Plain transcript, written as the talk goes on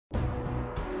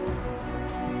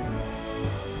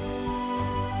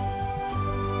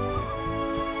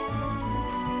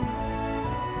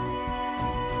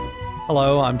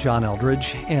Hello, I'm John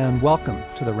Eldridge, and welcome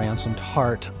to the Ransomed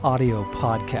Heart audio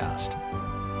podcast.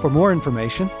 For more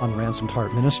information on Ransomed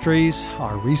Heart Ministries,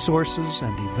 our resources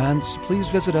and events, please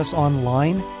visit us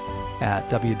online at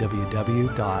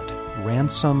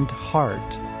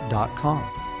www.ransomedheart.com.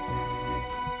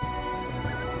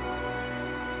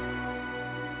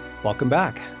 Welcome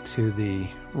back to the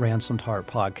Ransomed Heart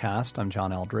podcast. I'm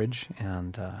John Eldridge,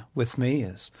 and with me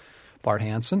is Bart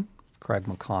Hansen, Craig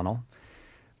McConnell.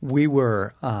 We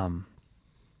were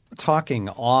talking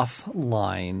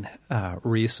offline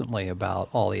recently about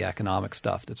all the economic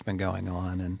stuff that's been going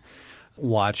on and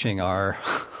watching our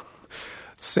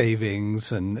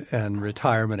savings and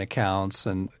retirement accounts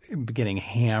and getting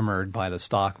hammered by the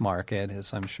stock market,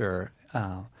 as I'm sure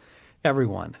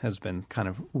everyone has been kind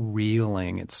of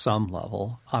reeling at some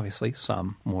level, obviously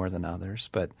some more than others.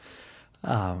 But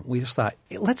we just thought,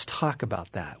 let's talk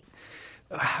about that.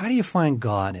 How do you find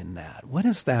God in that? What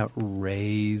does that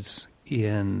raise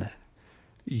in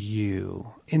you?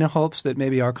 In hopes that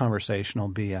maybe our conversation will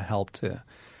be a help to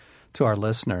our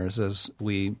listeners as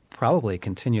we probably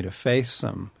continue to face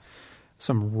some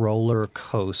roller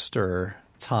coaster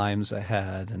times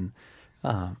ahead, and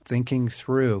thinking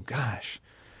through, gosh,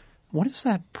 what does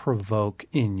that provoke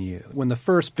in you? When the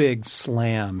first big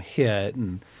slam hit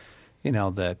and, you know,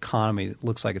 the economy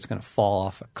looks like it's going to fall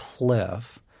off a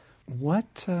cliff,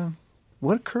 what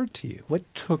occurred to you?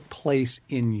 What took place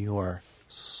in your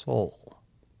soul?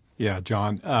 Yeah,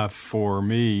 John, for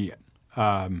me,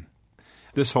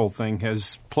 this whole thing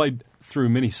has played through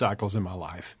many cycles in my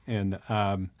life. And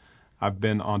I've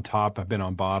been on top, I've been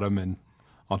on bottom, and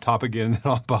on top again, and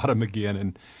on bottom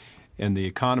again. And the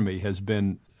economy has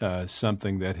been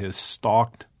something that has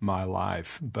stalked my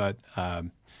life. But,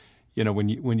 you know,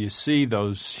 when you see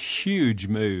those huge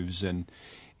moves and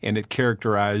it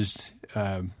characterized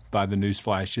by the news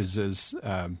flashes as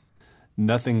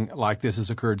nothing like this has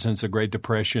occurred since the Great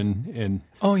Depression, and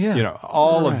you know,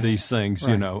 all of these things.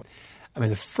 You know, I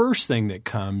mean, the first thing that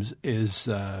comes is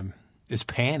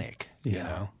panic. You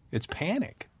know, it's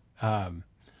panic.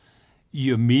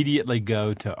 You immediately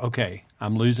go to, okay,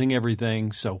 I'm losing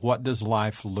everything. So what does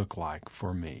life look like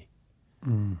for me?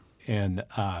 And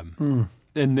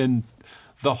then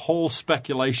the whole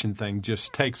speculation thing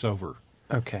just takes over.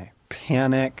 Okay.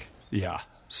 Panic. Yeah.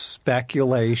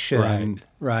 Speculation.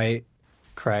 Right.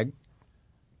 Craig?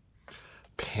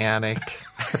 Panic.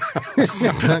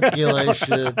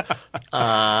 Speculation.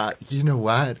 You know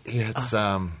what? It's,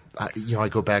 I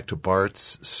go back to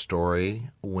Bart's story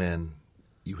when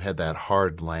you had that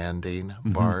hard landing,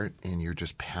 Bart, and you're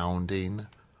just pounding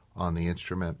on the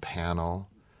instrument panel,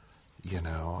 you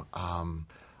know,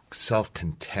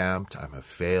 self-contempt, I'm a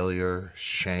failure,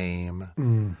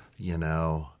 shame, you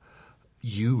know,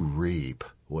 you reap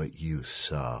what you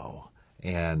sow,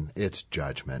 and it's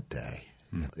Judgment Day.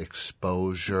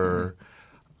 Exposure,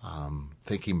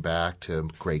 thinking back to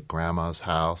great-grandma's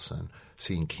house and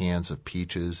seeing cans of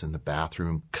peaches in the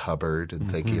bathroom cupboard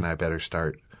and thinking I better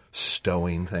start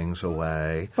stowing things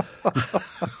away.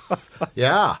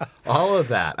 Yeah, all of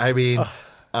that. I mean,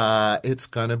 it's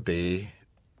going to be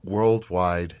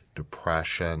worldwide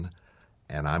depression,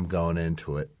 and I'm going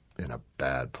into it in a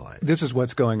bad place. This is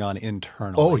what's going on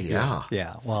internally. Oh, yeah.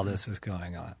 Yeah, while this is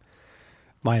going on.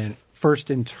 My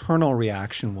first internal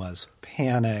reaction was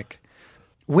panic.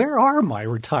 Where are my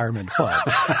retirement funds?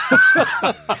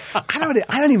 I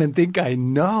don't even think I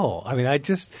know. I mean, I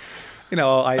just, you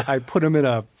know, I put them in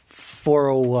a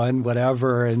 401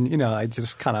 whatever, and, you know, I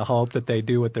just kind of hope that they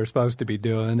do what they're supposed to be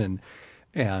doing.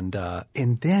 And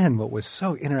then what was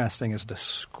so interesting is the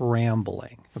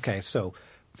scrambling. Okay, so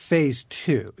phase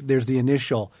two, there's the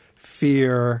initial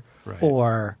fear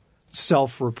or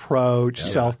self-reproach,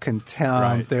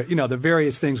 self-contempt, the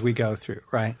various things we go through,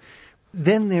 right?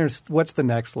 Then there's what's the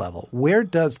next level? Where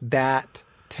does that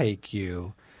take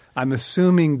you? I'm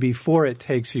assuming before it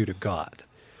takes you to God,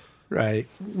 right?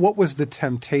 What was the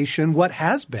temptation? What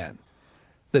has been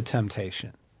the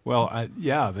temptation? Well,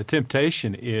 the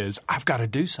temptation is I've got to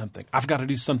do something. I've got to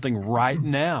do something right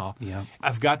now. Yeah.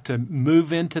 I've got to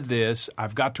move into this.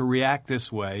 I've got to react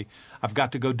this way. I've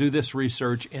got to go do this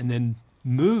research and then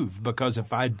move, because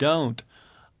if I don't,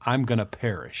 I'm going to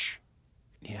perish.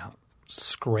 Yeah.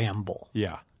 Scramble.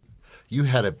 Yeah. You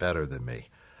had it better than me.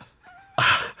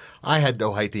 I had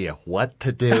no idea what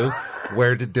to do,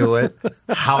 where to do it,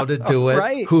 how to do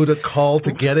it, who to call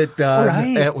to get it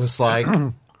done. It was like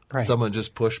someone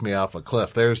just pushed me off a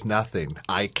cliff. There's nothing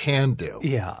I can do.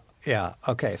 Yeah, yeah.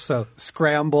 Okay, so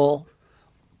scramble,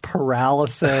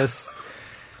 paralysis.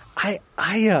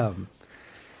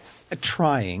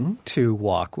 trying to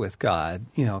walk with God,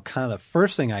 kind of the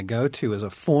first thing I go to is a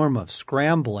form of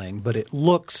scrambling, but it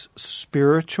looks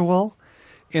spiritual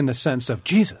in the sense of,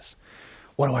 Jesus,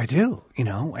 what do I do?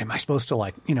 Am I supposed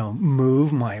to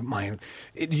move my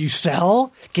you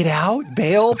sell, get out,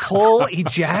 bail, pull,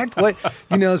 eject? What,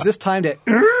 is this time to,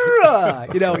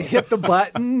 hit the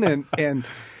button? And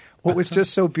what was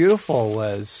just so beautiful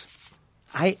was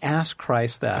I asked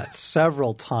Christ that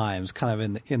several times, kind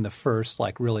of in the first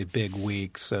really big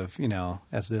weeks of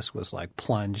as this was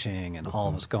plunging and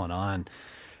all was going on,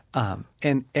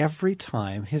 and every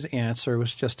time his answer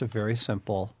was just a very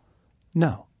simple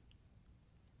no.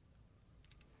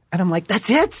 And I'm like, that's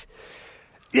it?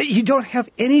 You don't have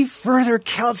any further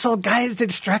counsel, guidance,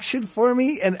 instruction for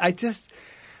me? And I just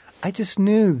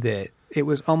knew that it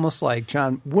was almost like,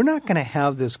 John, we're not going to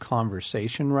have this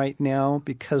conversation right now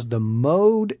because the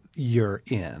mode you're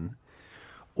in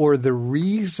or the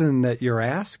reason that you're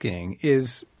asking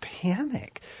is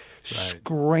panic,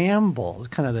 scramble,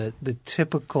 kind of the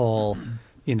typical,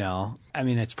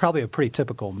 it's probably a pretty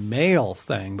typical male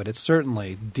thing, but it's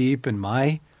certainly deep in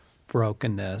my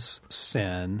brokenness,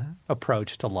 sin,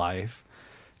 approach to life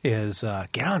is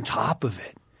get on top of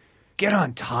it. Get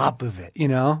on top of it,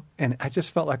 And I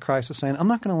just felt like Christ was saying, I'm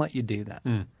not going to let you do that.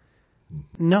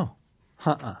 No.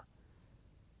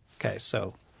 Okay,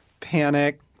 so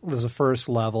panic was the first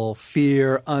level,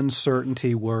 fear,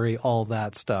 uncertainty, worry, all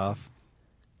that stuff,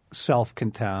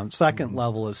 self-contempt. Second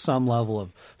level is some level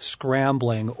of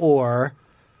scrambling or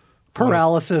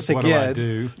paralysis what again. Do I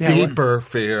do? Yeah, Deeper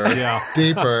fear. Yeah.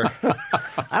 Deeper.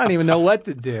 I don't even know what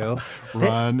to do.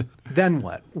 Run. Then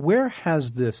what? Where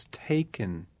has this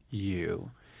taken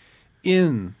you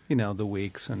in the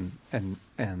weeks and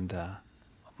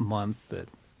month that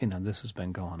this has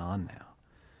been going on now?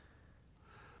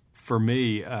 For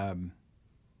me,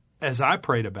 as I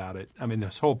prayed about it,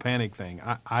 this whole panic thing,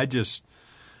 I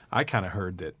kind of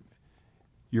heard that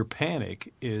your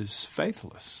panic is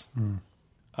faithless.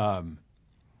 And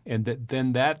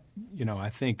that I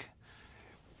think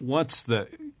once that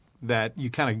you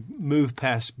kind of move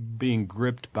past being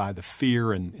gripped by the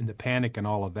fear and the panic and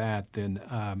all of that, then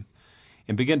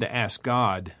and begin to ask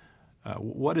God,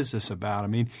 what is this about?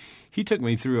 He took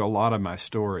me through a lot of my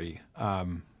story,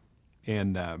 and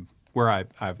where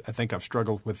I think I've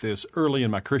struggled with this early in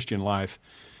my Christian life.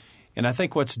 And I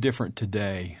think what's different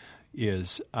today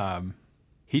is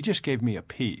he just gave me a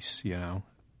peace,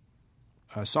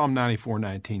 Psalm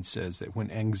 94:19 says that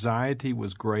when anxiety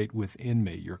was great within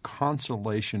me, your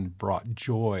consolation brought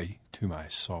joy to my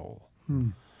soul.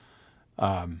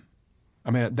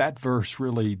 That verse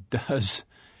really does,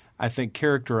 I think,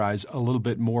 characterize a little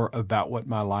bit more about what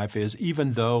my life is,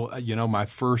 even though, my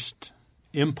first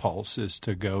impulse is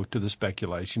to go to the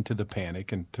speculation, to the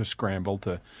panic, and to scramble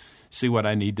to see what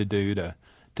I need to do to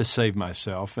save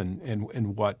myself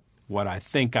and what I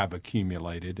think I've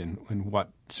accumulated and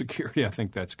what security I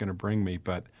think that's going to bring me.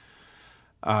 But,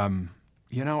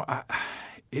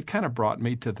 it kind of brought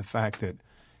me to the fact that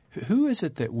who is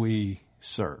it that we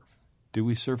serve? Do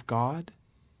we serve God,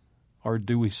 or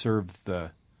do we serve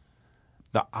the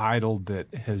idol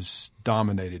that has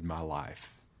dominated my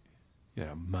life?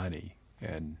 Money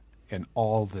and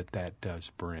all that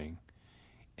does bring.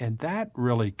 And that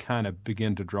really kind of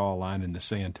began to draw a line in the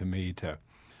sand to me to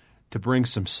bring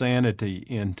some sanity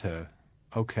into,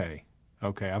 okay,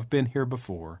 I've been here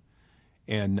before.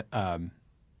 And,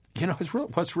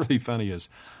 what's really funny is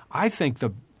I think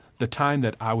the time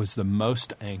that I was the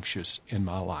most anxious in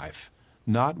my life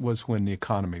not was when the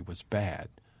economy was bad,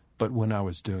 but when I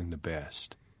was doing the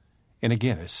best. And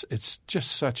again, it's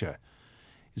just such a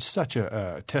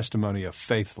testimony of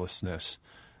faithlessness,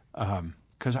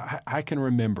 because I can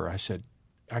remember,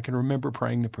 I can remember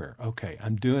praying the prayer, okay,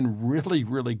 I'm doing really,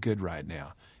 really good right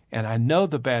now, and I know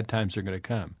the bad times are going to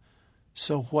come.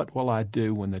 So what will I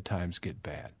do when the times get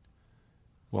bad?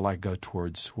 Will I go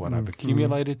towards what I've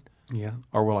accumulated,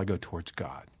 or will I go towards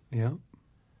God? Yeah.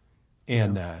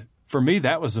 And for me,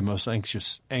 that was the most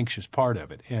anxious part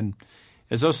of it. And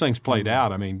as those things played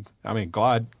out,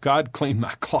 God cleaned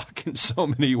my clock in so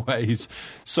many ways,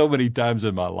 so many times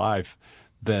in my life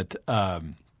that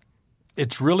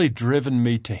it's really driven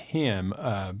me to Him.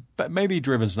 But maybe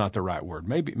driven's not the right word.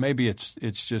 Maybe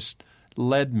it's just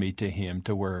led me to Him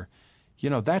to where,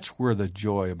 that's where the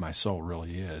joy of my soul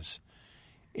really is.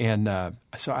 And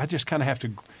so I just kind of have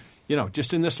to,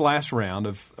 just in this last round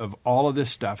of all of this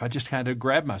stuff, I just kind of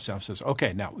grab myself and says,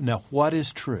 okay, now what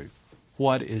is true?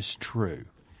 What is true?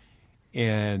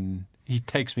 And He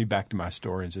takes me back to my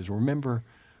story and says, remember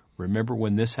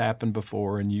when this happened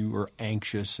before and you were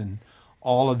anxious and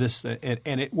all of this,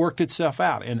 and it worked itself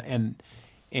out. And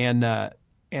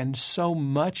And so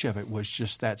much of it was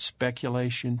just that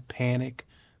speculation, panic,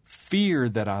 fear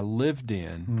that I lived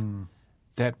in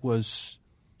that was,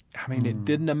 it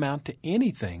didn't amount to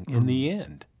anything in the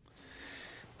end.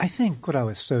 I think what I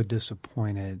was so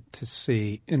disappointed to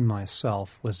see in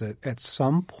myself was that at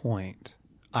some point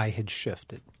I had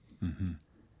shifted. Mm-hmm.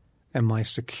 And my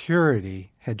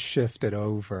security had shifted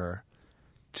over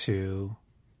to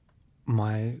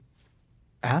my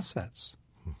assets,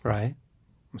 right?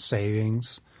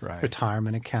 Savings,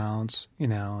 retirement accounts,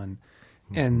 and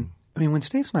I mean, when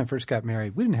Stace and I first got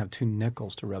married, we didn't have 2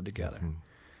 nickels to rub together. Mm-hmm.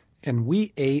 And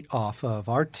we ate off of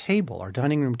our table. Our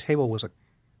dining room table was a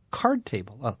card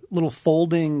table, a little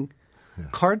folding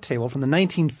card table from the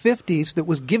 1950s that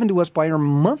was given to us by our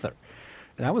mother.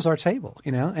 And that was our table,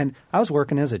 and I was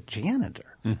working as a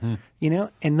janitor, and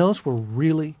those were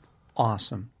really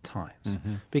awesome times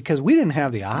because we didn't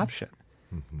have the option.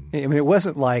 Mm-hmm. I mean, it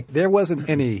wasn't like there wasn't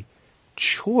any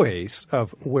choice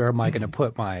of where am I going to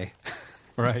put my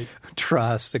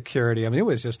trust, security. I mean, it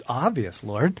was just obvious,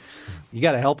 Lord. You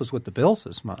got to help us with the bills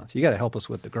this month. You got to help us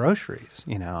with the groceries,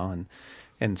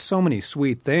 and so many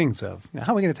sweet things of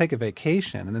how are we going to take a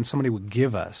vacation? And then somebody would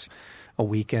give us a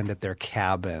weekend at their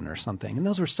cabin or something. And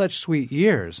those were such sweet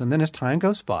years. And then as time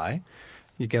goes by,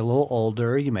 you get a little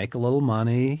older, you make a little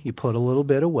money, you put a little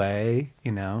bit away,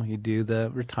 you do the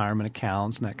retirement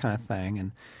accounts and that kind of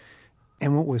thing.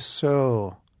 And what was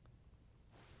so,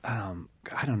 I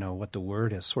don't know what the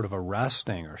word is, sort of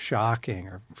arresting or shocking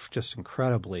or just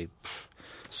incredibly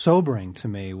sobering to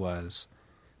me was,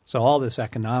 so all this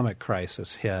economic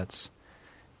crisis hits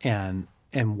and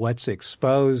what's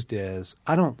exposed is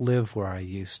I don't live where I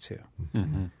used to.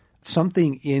 Mm-hmm.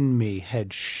 Something in me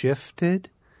had shifted,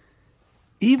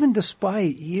 even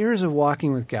despite years of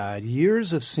walking with God,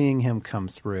 years of seeing Him come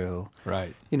through,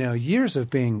 years of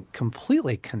being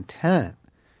completely content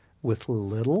with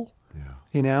little,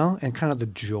 and kind of the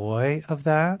joy of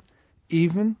that.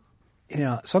 Even,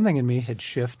 something in me had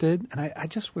shifted, and I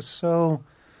just was so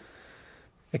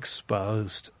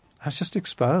exposed. I was just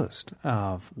exposed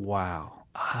of, wow.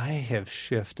 I have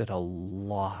shifted a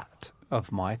lot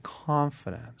of my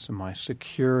confidence and my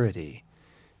security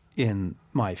in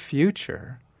my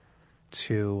future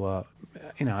to,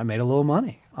 I made a little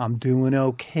money. I'm doing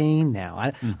okay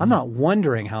now. I'm not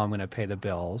wondering how I'm going to pay the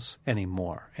bills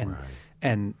anymore.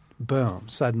 And boom,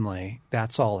 suddenly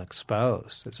that's all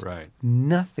exposed. It's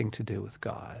nothing to do with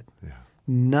God. Yeah.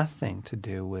 Nothing to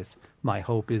do with my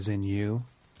hope is in you.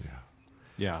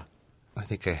 Yeah. I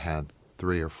think I had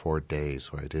 3 or 4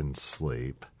 days where I didn't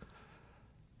sleep,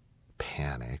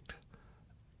 panicked.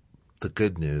 The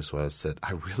good news was that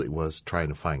I really was trying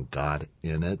to find God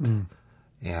in it.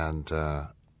 And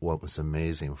what was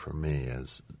amazing for me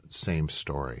is, same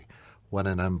story, what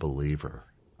an unbeliever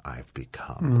I've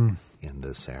become in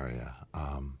this area.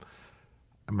 I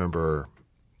remember,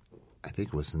 I think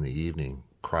it was in the evening,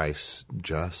 Christ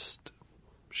just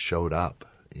showed up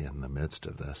in the midst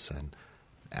of this and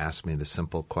asked me the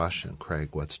simple question, Craig,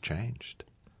 what's changed?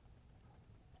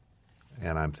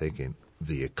 And I'm thinking,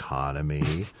 the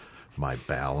economy, my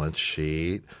balance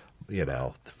sheet,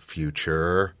 the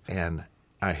future. And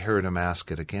I heard him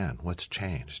ask it again, what's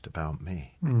changed about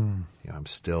me? I'm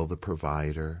still the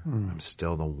provider. I'm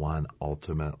still the one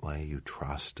ultimately you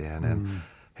trust in. And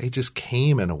he just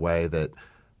came in a way that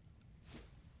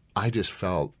I just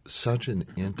felt such an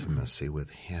intimacy with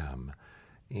him,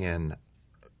 in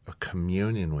a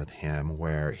communion with him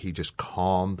where he just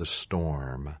calmed the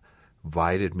storm,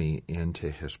 invited me into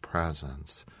his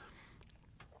presence.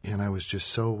 And I was just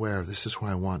so aware of this is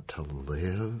where I want to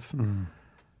live.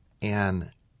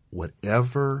 And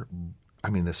whatever,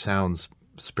 this sounds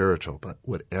spiritual, but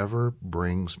whatever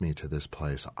brings me to this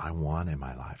place I want in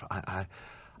my life.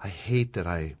 I hate that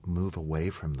I move away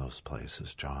from those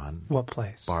places, John. What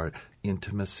place? Bart,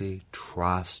 intimacy,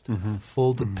 trust,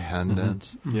 full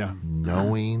dependence,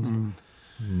 knowing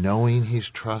he's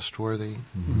trustworthy,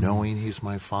 knowing he's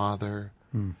my Father.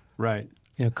 Right.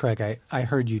 Craig, I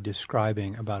heard you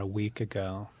describing about a week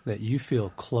ago that you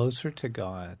feel closer to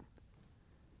God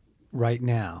right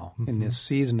now in this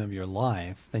season of your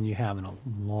life than you have in a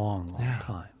long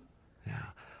time.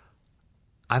 Yeah.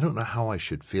 I don't know how I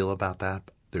should feel about that.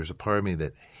 There's a part of me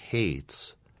that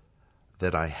hates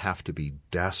that I have to be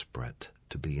desperate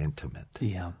to be intimate.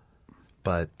 Yeah.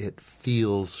 But it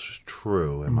feels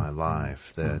true in my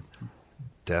life that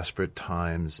desperate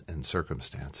times and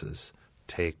circumstances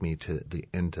take me to the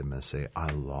intimacy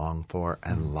I long for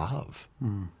and love.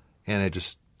 And it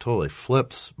just totally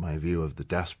flips my view of the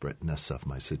desperateness of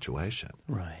my situation.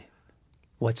 Right.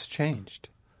 What's changed?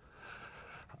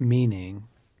 Meaning,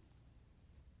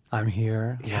 I'm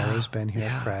here. Yeah, I've always been here,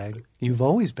 yeah. Craig. You've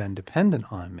always been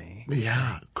dependent on me.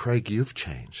 Yeah, Craig, you've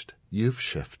changed. You've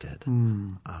shifted.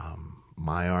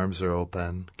 My arms are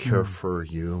open, care for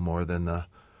you more than the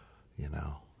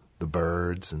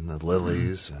birds and the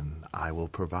lilies, and I will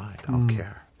provide. I'll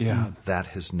care. Yeah. That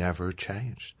has never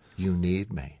changed. You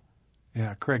need me.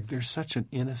 Yeah, Craig, there's such an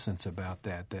innocence about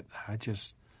that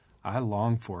I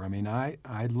long for. I mean, I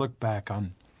look back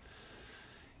on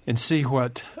and see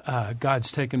what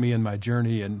God's taken me in my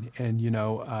journey, and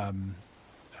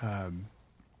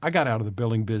I got out of the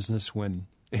building business when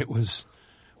it was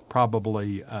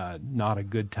probably not a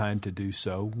good time to do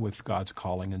so with God's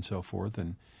calling and so forth,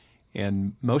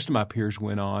 and most of my peers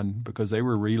went on because they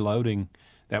were reloading.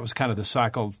 That was kind of the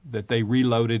cycle that they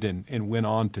reloaded and went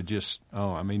on to just,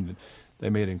 they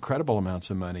made incredible amounts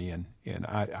of money, and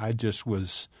I just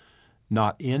was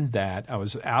not in that. I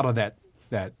was out of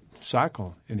that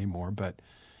cycle anymore. But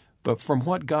from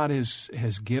what God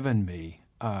has given me,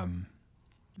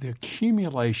 the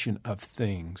accumulation of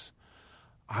things,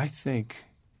 I think,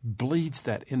 bleeds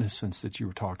that innocence that you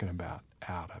were talking about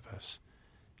out of us.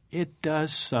 It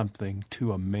does something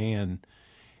to a man.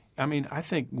 I mean, I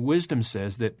think wisdom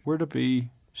says that we're to be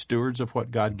stewards of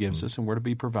what God gives us, and we're to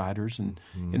be providers, and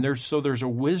there's a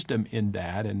wisdom in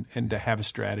that, and to have a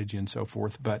strategy and so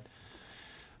forth. But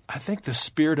I think the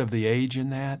spirit of the age in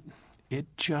that, it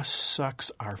just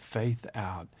sucks our faith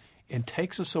out and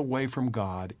takes us away from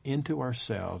God into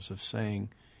ourselves of saying,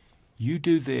 "You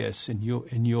do this, and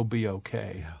you'll be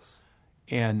okay." Yes.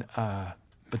 And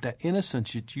but that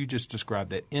innocence that you just described,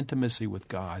 that intimacy with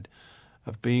God,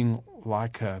 of being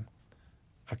like a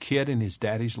kid in his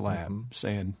daddy's lap,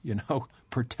 saying,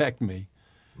 "Protect me."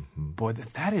 Boy,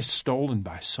 that is stolen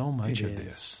by so much of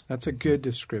this. That's a good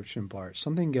description, Bart.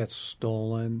 Something gets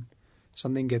stolen,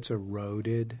 something gets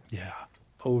eroded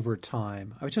over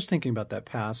time. I was just thinking about that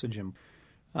passage, and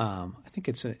I think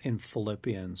it's in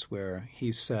Philippians where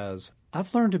he says,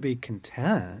 I've learned to be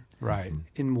content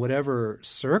in whatever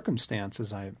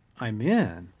circumstances I'm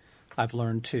in. I've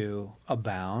learned to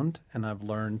abound, and I've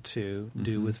learned to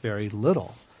do with very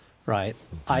little, right?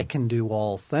 I can do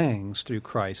all things through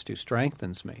Christ who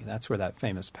strengthens me. That's where that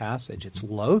famous passage, it's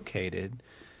located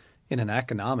in an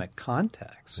economic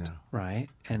context, right?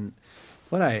 And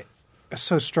what I was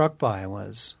so struck by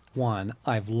was, one,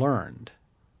 I've learned.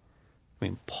 I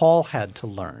mean, Paul had to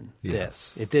learn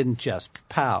this. It didn't just,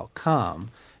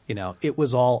 come. It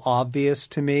was all obvious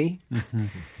to me.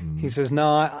 He says,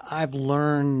 no, I've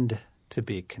learned to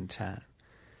be content.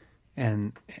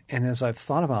 And as I've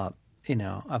thought about,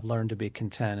 I've learned to be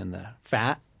content in the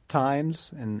fat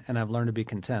times, and I've learned to be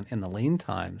content in the lean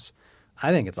times.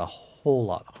 I think it's a whole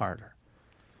lot harder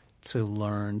to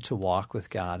learn to walk with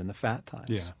God in the fat times.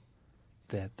 Yeah.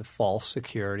 That the false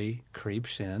security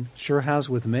creeps in, sure has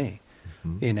with me,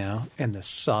 and the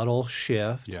subtle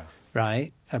shift,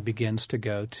 right, begins to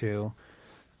go to,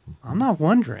 I'm not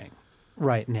wondering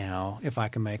right now if I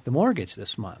can make the mortgage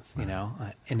this month,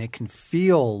 and it can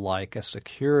feel like a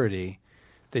security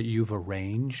that you've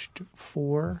arranged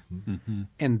for,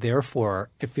 and therefore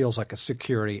it feels like a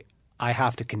security I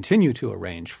have to continue to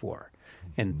arrange for.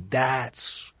 And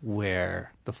that's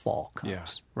where the fall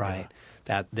comes, right?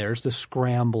 That there's the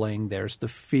scrambling, there's the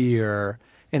fear,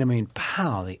 and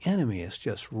the enemy is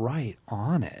just right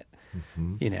on it.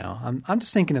 I'm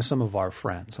just thinking of some of our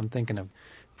friends. I'm thinking of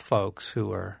folks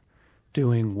who are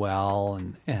doing well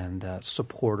and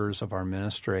supporters of our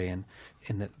ministry, and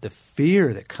the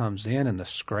fear that comes in and the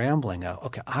scrambling of,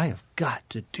 okay, I have got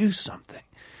to do something,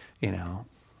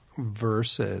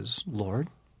 versus, Lord,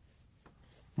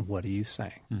 what are you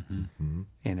saying?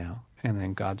 And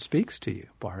then God speaks to you,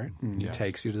 Bart, and he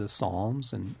takes you to the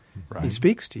Psalms, and he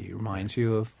speaks to you, reminds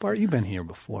you of, Bart, you've been here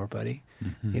before, buddy.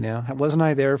 Wasn't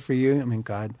I there for you?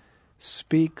 God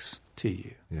speaks to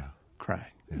you,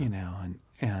 Craig,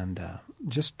 and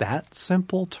just that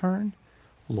simple turn,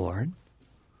 Lord,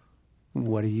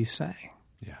 what are you saying?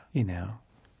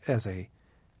 As a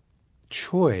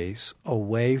choice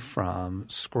away from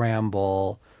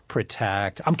scramble,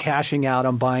 protect. I'm cashing out.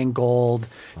 I'm buying gold.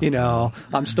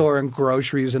 I'm storing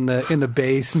groceries in the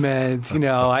basement.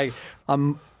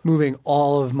 I'm moving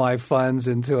all of my funds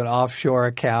into an offshore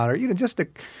account, or just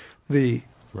the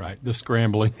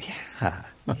scrambling.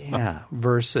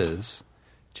 Versus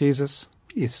Jesus,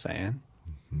 what are you saying?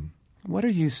 What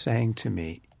are you saying to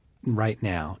me right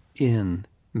now in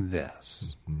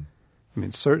this?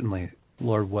 Certainly,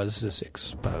 Lord, what does this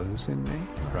expose in me?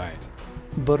 Right.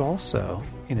 But also,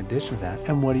 in addition to that,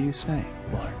 and what are you saying,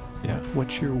 Lord?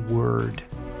 What's your word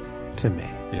to me?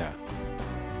 Yeah.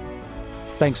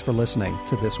 Thanks for listening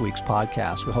to this week's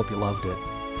podcast. We hope you loved it.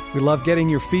 We love getting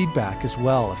your feedback as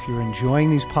well. If you're enjoying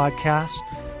these podcasts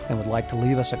and would like to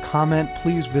leave us a comment,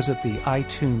 please visit the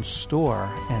iTunes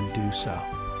store and do so.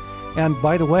 And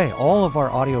by the way, all of our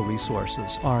audio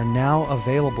resources are now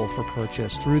available for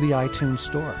purchase through the iTunes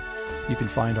store. You can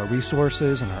find our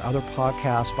resources and our other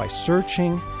podcasts by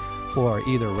searching for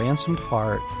either Ransomed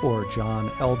Heart or John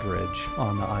Eldredge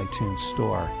on the iTunes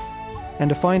store. And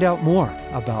to find out more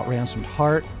about Ransomed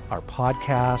Heart, our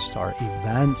podcast, our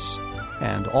events,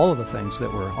 and all of the things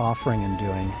that we're offering and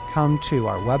doing, come to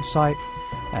our website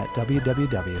at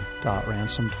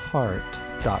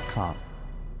www.ransomedheart.com.